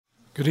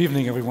Good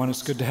evening, everyone.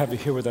 It's good to have you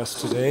here with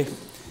us today,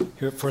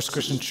 here at First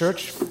Christian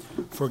Church.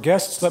 For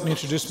guests, let me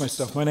introduce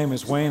myself. My name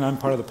is Wayne. I'm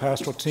part of the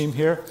pastoral team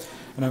here,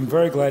 and I'm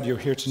very glad you're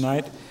here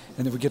tonight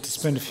and that we get to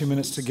spend a few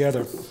minutes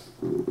together.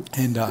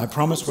 And I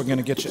promise we're going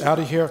to get you out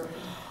of here.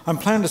 I'm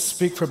planning to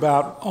speak for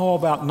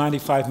about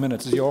 95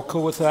 minutes. Are you all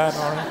cool with that?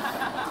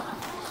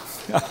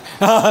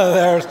 All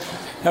right.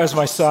 There's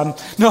my son.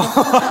 No.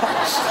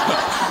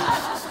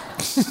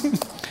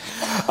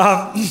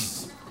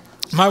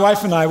 My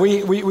wife and I,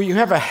 we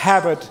have a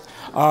habit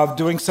of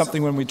doing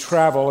something when we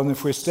travel, and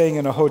if we're staying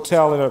in a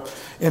hotel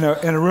in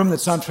a room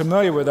that's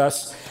unfamiliar with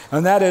us,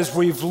 and that is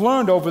we've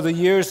learned over the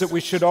years that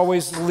we should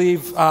always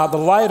leave the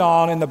light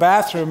on in the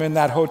bathroom in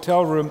that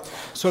hotel room,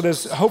 so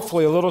there's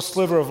hopefully a little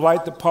sliver of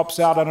light that pops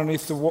out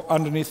underneath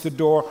the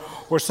door,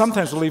 or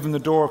sometimes we're leaving the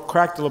door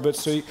cracked a little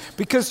bit,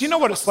 because you know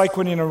what it's like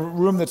when you're in a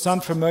room that's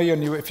unfamiliar,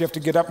 and if you have to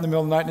get up in the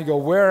middle of the night and you go,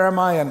 where am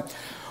I? And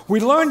we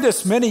learned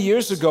this many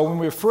years ago when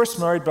we were first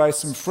married by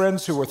some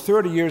friends who were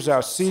 30 years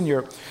our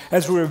senior,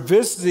 as we were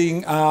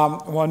visiting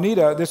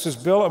Juanita. This is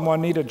Bill and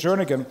Juanita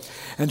Jernigan,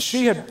 and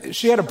she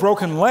had a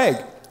broken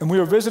leg, and we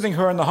were visiting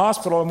her in the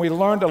hospital, and we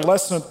learned a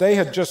lesson that they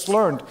had just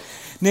learned.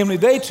 Namely,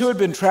 they too had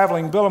been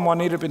traveling. Bill and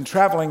Juanita had been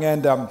traveling,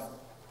 and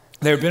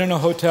they had been in a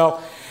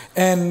hotel,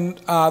 and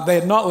they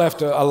had not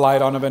left a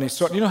light on of any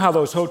sort. You know how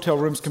those hotel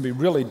rooms can be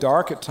really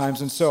dark at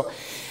times,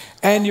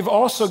 and you've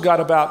also got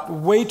about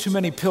way too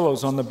many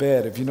pillows on the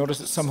bed. If you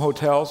notice at some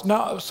hotels,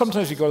 now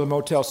sometimes you go to the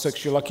Motel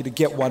 6, you're lucky to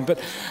get one, but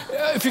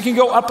if you can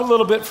go up a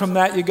little bit from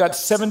that, you got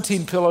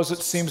 17 pillows it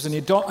seems, and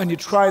you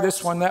try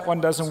this one, that one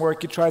doesn't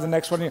work, you try the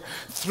next one, you're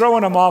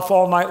throwing them off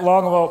all night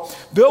long. Well,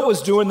 Bill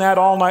was doing that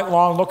all night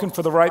long, looking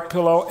for the right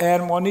pillow,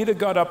 and Juanita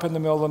got up in the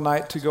middle of the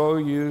night to go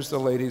use the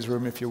ladies'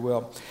 room, if you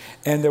will,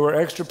 and there were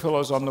extra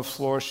pillows on the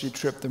floor. She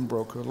tripped and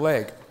broke her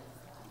leg.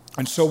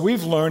 And so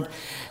we've learned,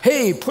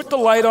 hey, put the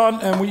light on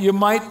and you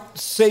might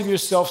save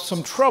yourself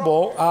some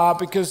trouble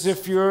because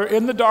if you're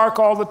in the dark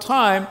all the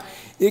time,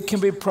 it can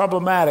be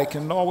problematic,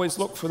 and always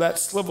look for that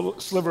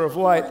sliver of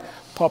light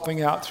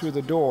popping out through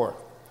the door.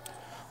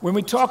 When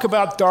we talk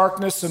about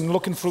darkness and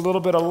looking for a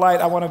little bit of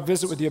light, I want to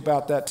visit with you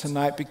about that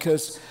tonight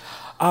because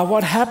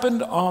what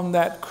happened on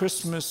that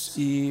Christmas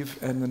Eve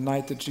and the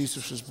night that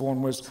Jesus was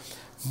born was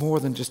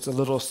more than just a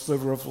little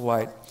sliver of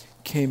light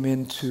came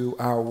into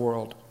our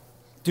world.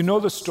 Do you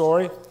know the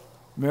story?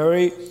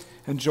 Mary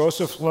and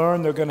Joseph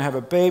learn they're going to have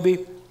a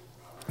baby.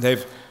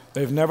 They've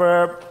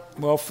never,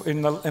 well,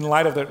 in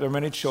light of there are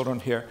many children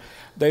here,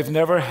 they've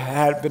never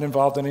been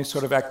involved in any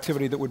sort of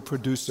activity that would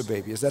produce a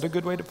baby. Is that a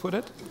good way to put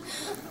it?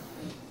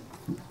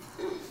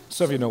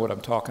 Some of you know what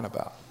I'm talking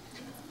about.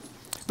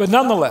 But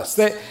nonetheless,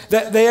 they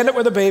end up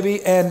with a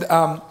baby, and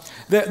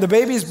the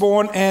baby's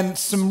born, and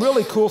some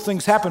really cool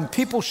things happen.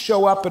 People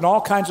show up, and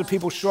all kinds of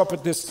people show up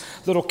at this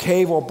little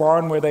cave or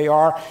barn where they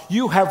are.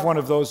 You have one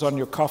of those on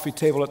your coffee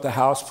table at the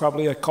house,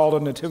 probably called a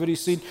nativity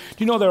scene. Do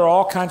you know there are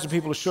all kinds of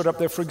people who showed up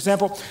there? For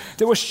example,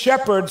 there were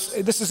shepherds.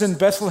 This is in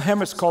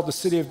Bethlehem. It's called the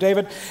City of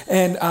David.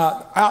 And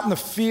out in the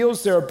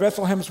fields, there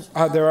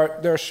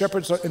are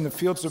shepherds in the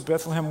fields of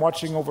Bethlehem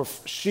watching over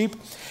sheep.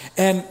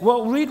 And,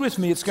 well, read with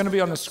me. It's going to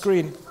be on the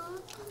screen.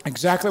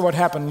 Exactly what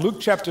happened. Luke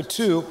chapter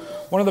 2,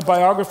 one of the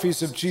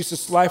biographies of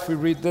Jesus' life, we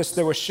read this.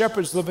 There were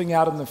shepherds living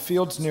out in the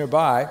fields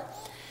nearby,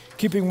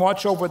 keeping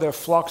watch over their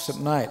flocks at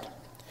night.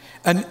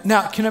 And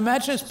now, can you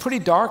imagine it's pretty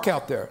dark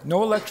out there?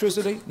 No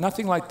electricity,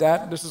 nothing like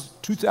that. This is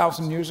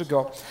 2,000 years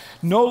ago.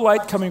 No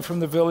light coming from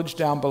the village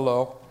down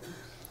below.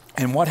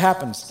 And what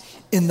happens?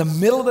 In the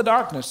middle of the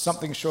darkness,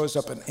 something shows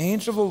up. An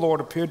angel of the Lord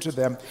appeared to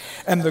them,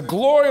 and the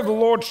glory of the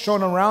Lord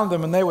shone around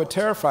them, and they were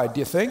terrified. Do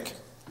you think?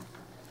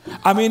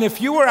 I mean,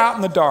 if you were out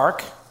in the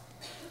dark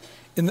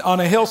on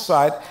a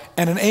hillside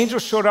and an angel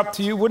showed up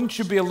to you, wouldn't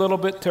you be a little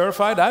bit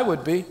terrified? I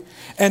would be.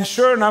 And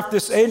sure enough,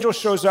 this angel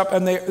shows up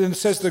and it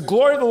says, the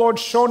glory of the Lord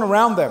shone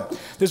around them.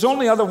 There's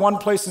only one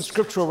place in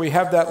Scripture where we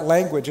have that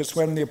language. It's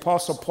when the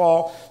Apostle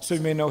Paul, so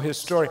you may know his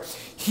story,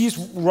 he's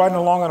riding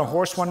along on a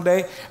horse one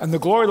day and the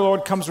glory of the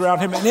Lord comes around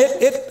him and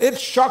it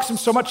shocks him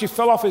so much he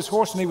fell off his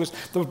horse and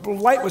the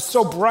light was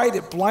so bright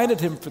it blinded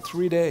him for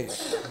 3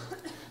 days.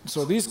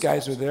 So these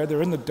guys are there,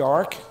 they're in the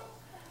dark,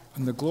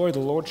 and the glory of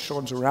the Lord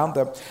shines around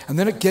them. And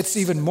then it gets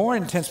even more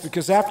intense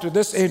because after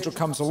this angel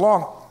comes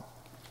along,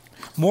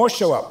 more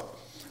show up.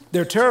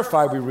 They're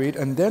terrified, we read,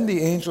 and then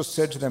the angel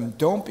said to them,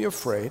 don't be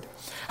afraid.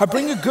 I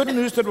bring you good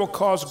news that will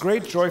cause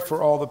great joy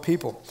for all the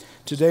people.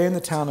 Today in the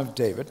town of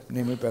David,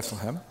 namely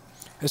Bethlehem,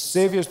 a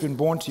Savior has been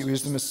born to you. He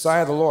is the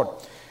Messiah, the Lord.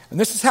 And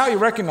this is how you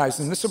recognize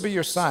him. This will be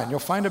your sign. You'll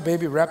find a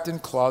baby wrapped in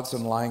cloths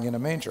and lying in a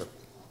manger.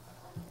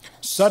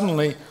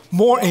 Suddenly,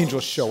 more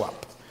angels show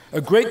up. A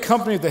great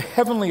company of the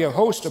heavenly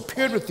host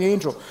appeared with the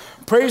angel,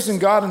 praising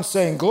God and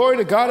saying, glory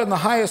to God in the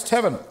highest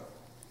heaven,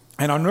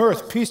 and on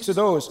earth peace to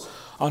those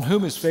on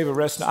whom his favor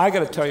rests. Now, I got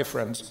to tell you,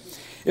 friends,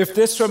 if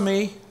this were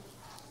me,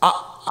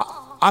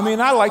 I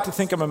mean, I like to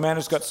think I'm a man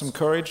who's got some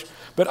courage,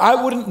 but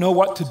I wouldn't know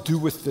what to do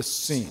with this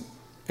scene.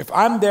 If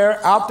I'm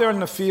out there in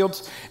the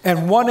fields,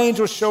 and one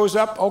angel shows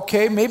up,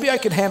 okay, maybe I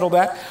could handle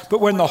that,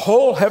 but when the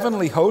whole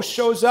heavenly host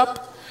shows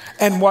up,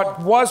 And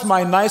what was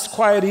my nice,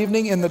 quiet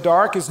evening in the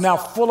dark is now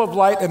full of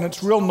light and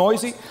it's real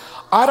noisy.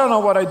 I don't know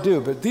what I'd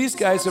do, but these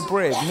guys are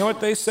brave. You know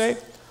what they say?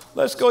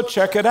 Let's go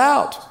check it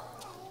out.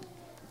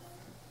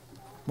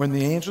 When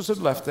the angels had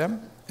left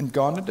them and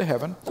gone into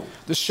heaven,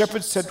 the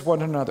shepherds said to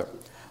one another,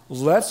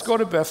 let's go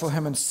to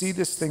Bethlehem and see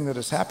this thing that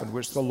has happened,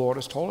 which the Lord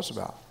has told us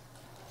about.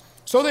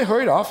 So they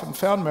hurried off and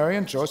found Mary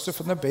and Joseph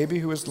and the baby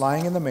who was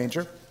lying in the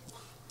manger.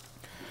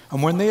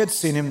 And when they had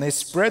seen him, they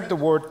spread the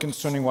word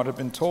concerning what had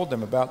been told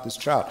them about this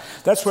child.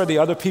 That's where the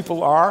other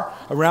people are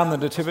around the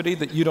nativity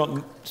that you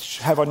don't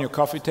have on your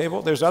coffee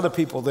table. There's other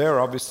people there,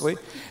 obviously.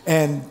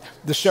 And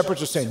the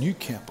shepherds are saying, you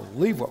can't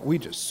believe what we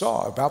just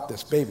saw about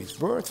this baby's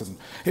birth. And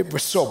it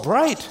was so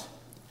bright.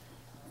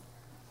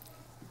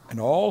 And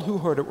all who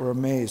heard it were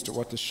amazed at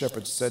what the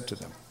shepherds said to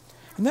them.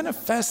 And then a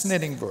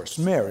fascinating verse.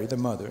 Mary, the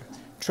mother,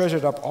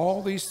 treasured up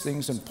all these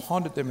things and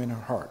pondered them in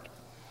her heart.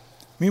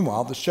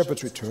 Meanwhile, the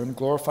shepherds returned,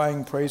 glorifying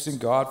and praising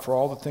God for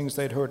all the things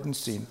they had heard and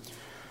seen,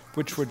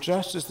 which were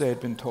just as they had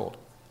been told.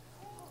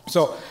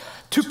 So,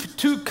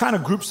 two kind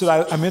of groups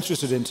that I'm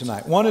interested in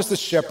tonight. One is the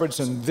shepherds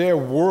and their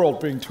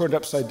world being turned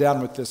upside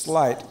down with this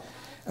light.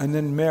 And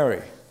then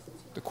Mary,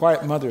 the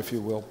quiet mother, if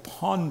you will,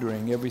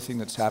 pondering everything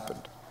that's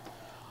happened.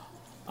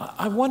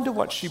 I wonder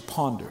what she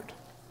pondered,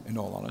 in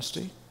all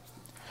honesty.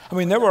 I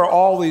mean, there were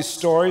all these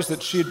stories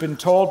that she had been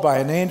told by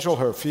an angel.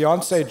 Her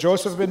fiancé,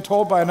 Joseph, had been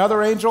told by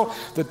another angel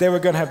that they were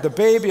going to have the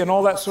baby and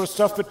all that sort of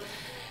stuff. But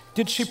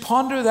did she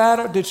ponder that?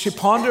 Or did she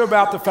ponder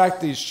about the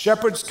fact these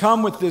shepherds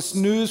come with this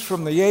news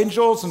from the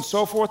angels and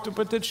so forth?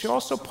 But did she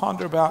also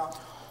ponder about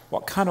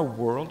what kind of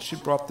world she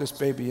brought this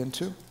baby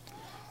into?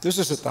 This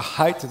is at the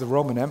height of the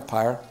Roman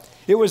Empire.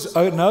 It was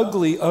an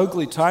ugly,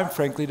 ugly time,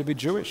 frankly, to be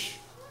Jewish.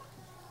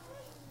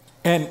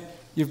 And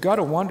you've got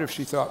to wonder if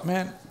she thought,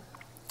 man,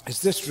 is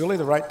this really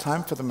the right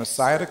time for the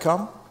Messiah to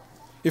come?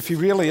 If he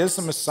really is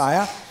the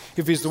Messiah,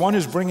 if he's the one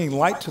who's bringing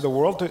light to the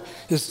world,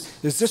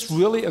 is this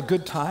really a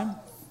good time?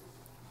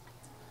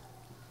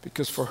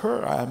 Because for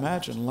her, I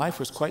imagine, life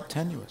was quite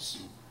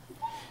tenuous.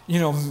 You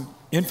know,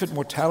 infant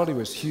mortality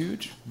was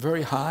huge,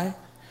 very high.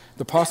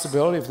 The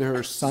possibility of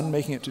her son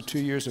making it to 2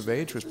 years of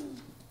age was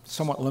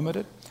somewhat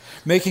limited.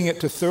 Making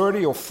it to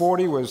 30 or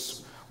 40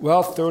 was,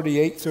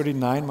 38,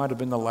 39 might have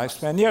been the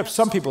lifespan. Yeah,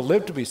 some people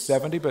lived to be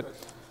 70, but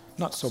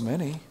not so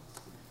many.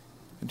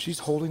 And she's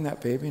holding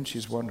that baby and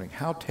she's wondering,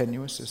 how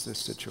tenuous is this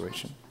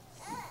situation?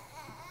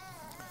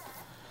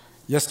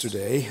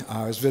 Yesterday,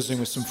 I was visiting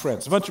with some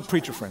friends, a bunch of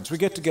preacher friends. We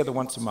get together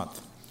once a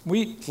month.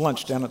 We eat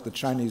lunch down at the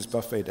Chinese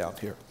buffet down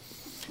here.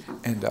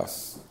 And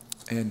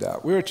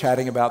we were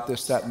chatting about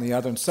this, that, and the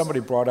other, and somebody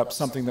brought up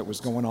something that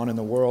was going on in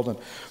the world. And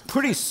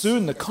pretty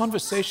soon, the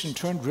conversation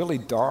turned really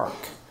dark.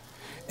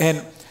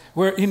 And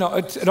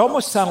it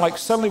almost sounded like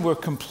suddenly we're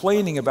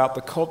complaining about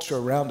the culture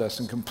around us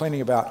and complaining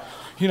about,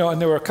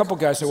 and there were a couple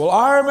guys that said, well,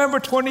 I remember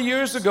 20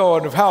 years ago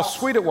and of how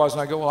sweet it was.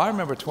 And I go, well, I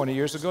remember 20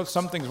 years ago.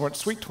 Some things weren't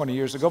sweet 20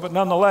 years ago, but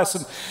nonetheless.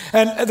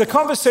 And the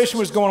conversation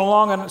was going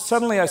along, and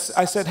suddenly I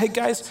said, hey,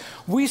 guys,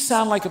 we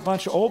sound like a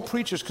bunch of old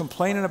preachers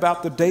complaining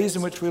about the days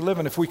in which we live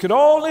in. If we could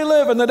only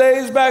live in the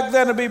days back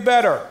then, it'd be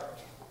better.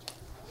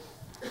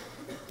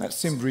 That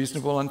seemed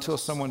reasonable until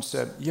someone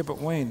said, yeah, but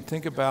Wayne,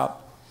 think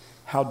about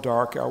how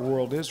dark our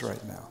world is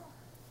right now.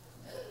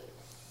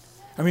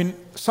 I mean,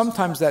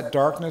 sometimes that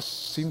darkness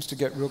seems to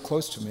get real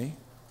close to me.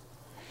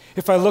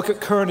 If I look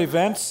at current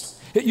events,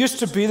 it used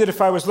to be that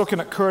if I was looking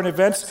at current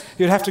events,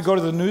 you'd have to go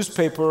to the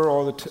newspaper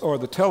or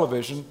the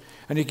television,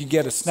 and you could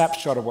get a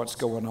snapshot of what's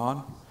going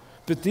on.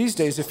 But these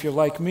days, if you're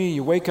like me,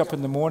 you wake up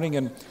in the morning,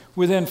 and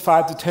within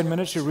 5 to 10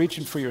 minutes, you're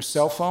reaching for your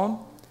cell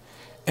phone,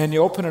 and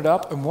you open it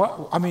up,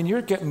 and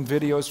you're getting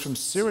videos from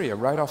Syria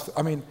right off.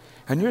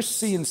 And you're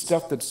seeing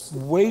stuff that's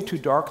way too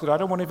dark that I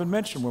don't want to even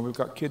mention when we've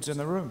got kids in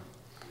the room.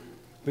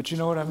 But you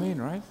know what I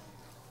mean, right?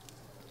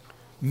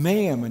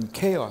 Mayhem and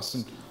chaos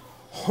and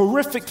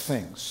horrific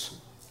things.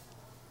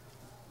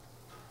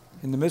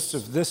 In the midst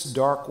of this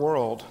dark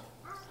world,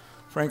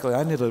 frankly,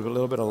 I need a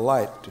little bit of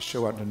light to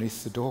show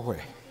underneath the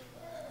doorway.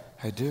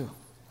 I do.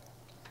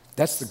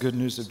 That's the good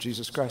news of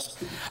Jesus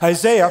Christ.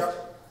 Isaiah,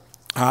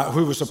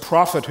 who was a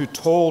prophet who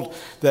told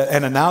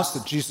and announced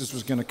that Jesus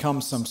was going to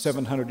come some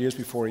 700 years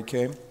before he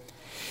came,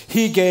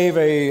 he gave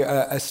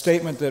a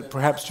statement that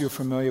perhaps you're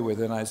familiar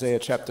with. In Isaiah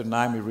chapter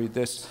 9, we read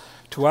this,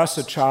 to us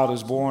a child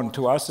is born,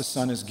 to us a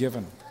son is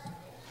given.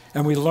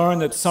 And we learn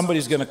that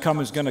somebody's going to come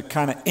who's going to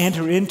kind of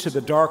enter into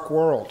the dark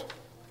world.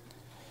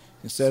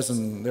 It says,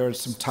 and there are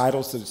some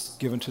titles that is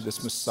given to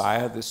this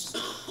Messiah, this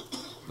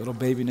little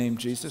baby named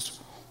Jesus,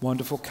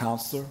 Wonderful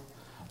Counselor,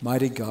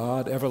 Mighty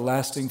God,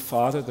 Everlasting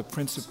Father, the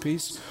Prince of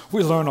Peace.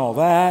 We learn all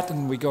that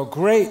and we go,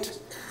 great.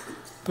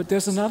 But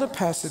there's another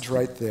passage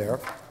right there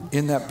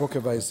in that book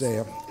of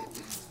Isaiah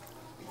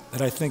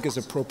that I think is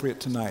appropriate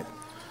tonight.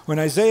 When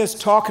Isaiah is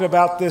talking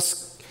about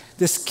this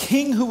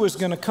king who was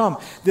going to come,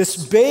 this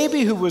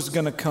baby who was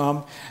going to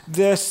come,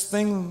 this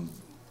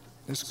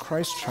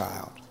Christ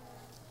child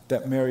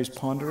that Mary's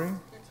pondering,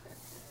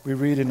 we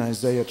read in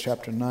Isaiah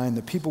chapter 9,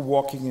 the people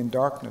walking in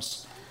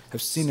darkness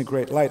have seen a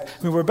great light.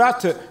 I mean,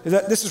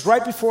 this is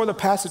right before the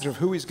passage of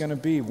who he's going to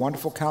be.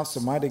 Wonderful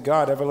Counselor, Mighty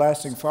God,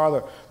 Everlasting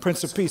Father,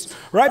 Prince of Peace.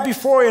 Right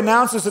before he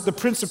announces that the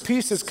Prince of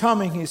Peace is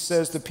coming, he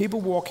says, the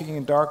people walking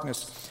in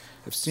darkness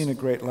have seen a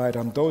great light.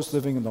 On those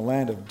living in the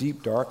land of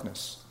deep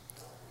darkness,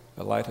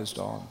 a light has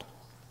dawned.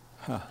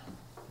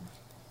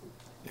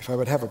 If I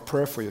would have a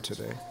prayer for you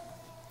today,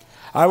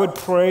 I would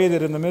pray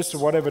that in the midst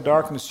of whatever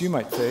darkness you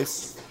might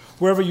face,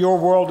 wherever your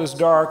world is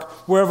dark,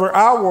 wherever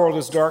our world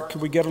is dark,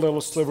 could we get a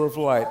little sliver of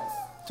light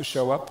to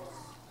show up?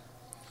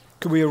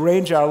 Could we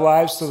arrange our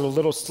lives so that a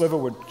little sliver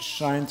would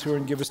shine through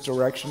and give us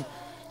direction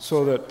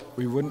so that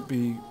we wouldn't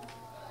be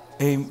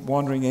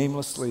wandering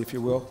aimlessly, if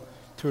you will,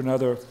 to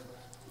another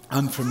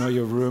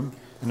unfamiliar room,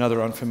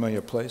 another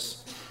unfamiliar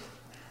place?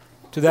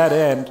 To that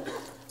end,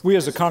 we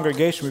as a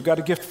congregation, we've got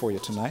a gift for you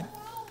tonight.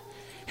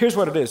 Here's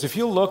what it is. If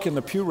you look in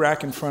the pew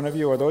rack in front of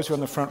you, or those who are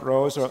on the front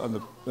rows, or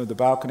on the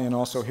balcony, and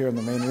also here in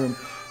the main room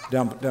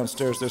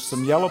downstairs, there's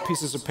some yellow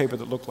pieces of paper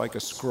that look like a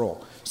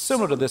scroll,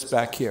 similar to this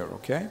back here,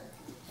 okay?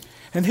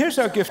 And here's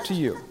our gift to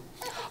you.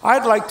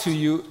 I'd like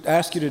to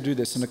ask you to do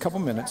this in a couple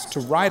minutes, to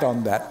write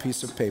on that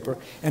piece of paper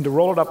and to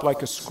roll it up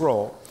like a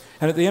scroll.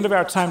 And at the end of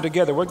our time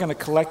together, we're going to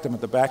collect them at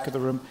the back of the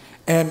room.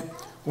 And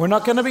we're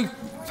not going to be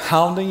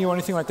hounding you or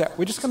anything like that.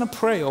 We're just going to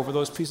pray over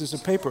those pieces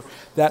of paper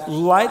that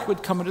light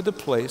would come into the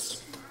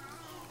place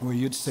where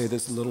you'd say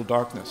there's a little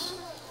darkness.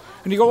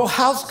 And you go, well,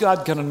 how's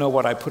God going to know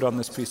what I put on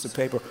this piece of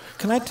paper?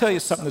 Can I tell you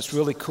something that's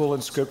really cool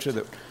in Scripture,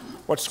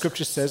 what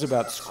Scripture says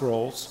about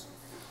scrolls?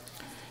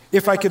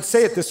 If I could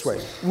say it this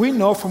way, we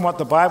know from what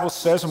the Bible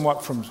says and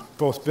what from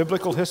both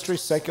biblical history,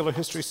 secular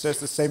history says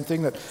the same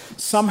thing, that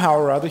somehow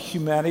or other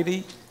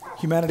humanity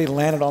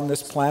landed on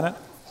this planet.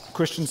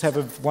 Christians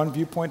have one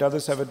viewpoint,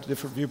 others have a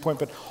different viewpoint,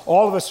 but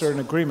all of us are in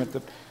agreement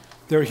that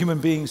there are human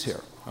beings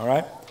here, all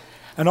right?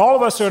 And all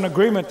of us are in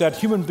agreement that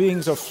human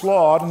beings are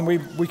flawed, and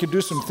we could do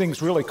some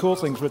things, really cool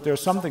things, but there are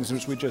some things in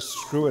which we just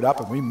screw it up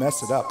and we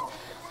mess it up.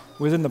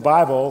 Within the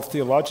Bible,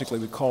 theologically,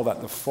 we call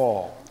that the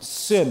fall.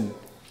 Sin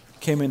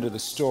came into the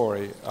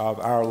story of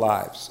our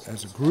lives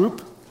as a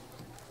group,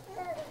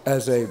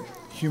 as a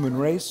human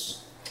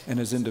race, and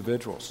as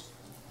individuals.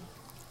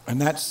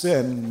 And that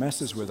sin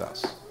messes with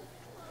us.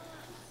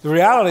 The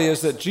reality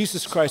is that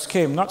Jesus Christ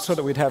came not so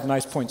that we'd have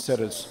nice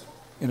poinsettias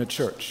in a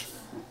church.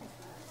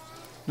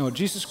 No,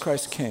 Jesus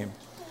Christ came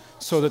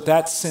so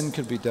that sin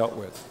could be dealt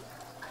with.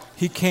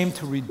 He came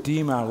to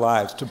redeem our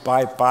lives, to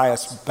buy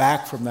us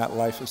back from that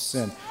life of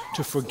sin,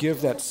 to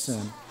forgive that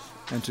sin,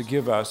 and to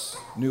give us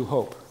new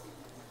hope.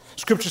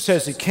 Scripture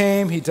says he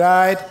came, he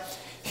died,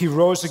 he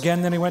rose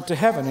again, then he went to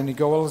heaven. And you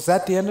go, well, is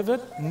that the end of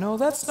it? No,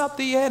 that's not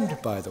the end,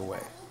 by the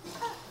way.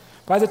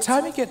 By the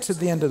time you get to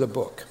the end of the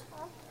book,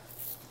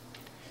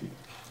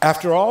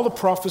 after all the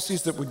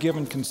prophecies that were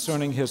given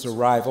concerning his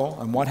arrival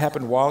and what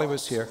happened while he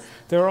was here,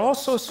 there are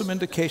also some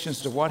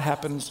indications of what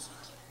happens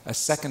a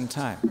second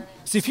time.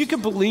 See, if you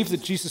can believe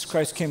that Jesus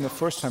Christ came the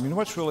first time, you know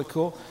what's really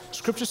cool?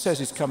 Scripture says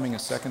he's coming a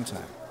second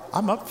time.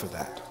 I'm up for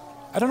that.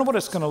 I don't know what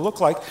it's going to look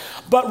like,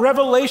 but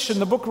Revelation,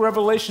 the book of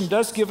Revelation,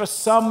 does give us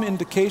some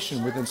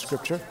indication within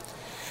Scripture.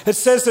 It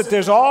says that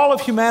there's all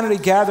of humanity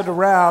gathered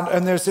around,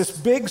 and there's this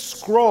big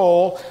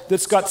scroll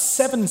that's got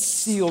 7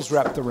 seals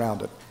wrapped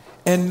around it.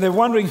 And they're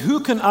wondering who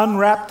can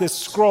unwrap this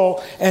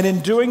scroll, and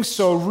in doing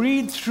so,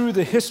 read through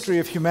the history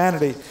of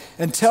humanity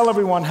and tell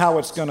everyone how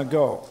it's going to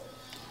go.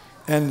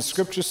 And the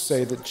scriptures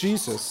say that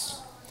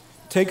Jesus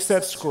takes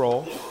that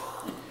scroll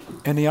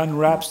and he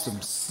unwraps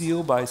them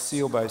seal by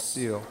seal by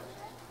seal.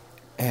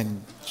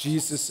 And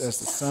Jesus, as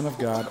the Son of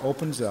God,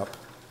 opens up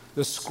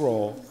the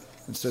scroll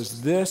and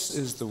says, this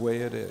is the way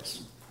it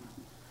is.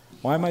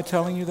 Why am I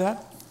telling you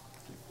that?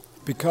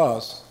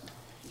 Because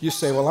you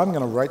say, well, I'm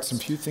going to write some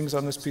few things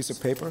on this piece of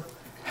paper.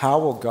 How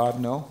will God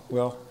know?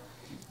 Well,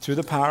 through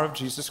the power of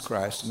Jesus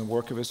Christ and the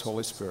work of his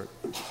Holy Spirit,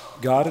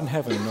 God in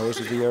heaven knows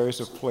of the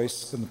areas of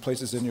place and the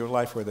places in your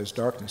life where there's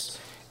darkness,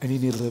 and you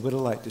need a little bit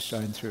of light to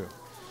shine through.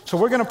 So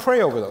we're going to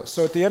pray over those.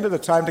 So at the end of the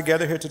time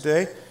together here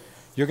today,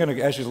 you're going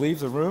to, as you leave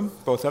the room,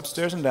 both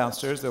upstairs and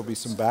downstairs, there'll be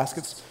some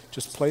baskets.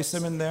 Just place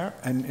them in there,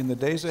 and in the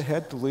days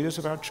ahead, the leaders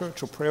of our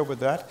church will pray over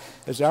that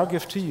as our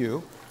gift to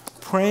you,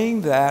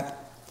 praying that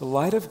the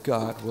light of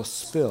God will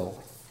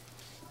spill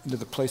into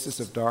the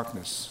places of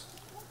darkness.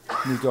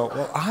 And you go,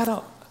 well,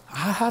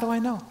 how do I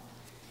know?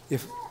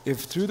 If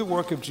through the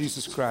work of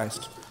Jesus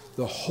Christ,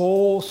 the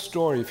whole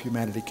story of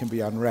humanity can be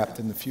unwrapped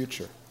in the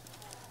future,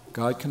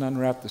 God can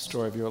unwrap the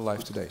story of your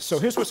life today. So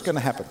here's what's going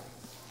to happen.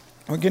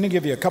 I'm going to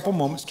give you a couple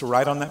moments to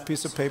write on that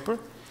piece of paper.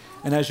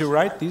 And as you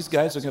write, these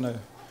guys are going to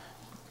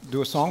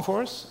do a song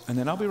for us, and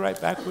then I'll be right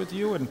back with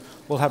you, and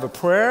we'll have a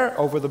prayer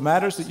over the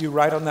matters that you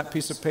write on that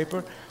piece of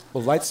paper.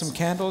 We'll light some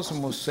candles,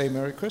 and we'll say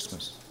Merry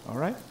Christmas. All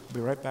right? I'll be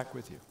right back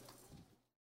with you.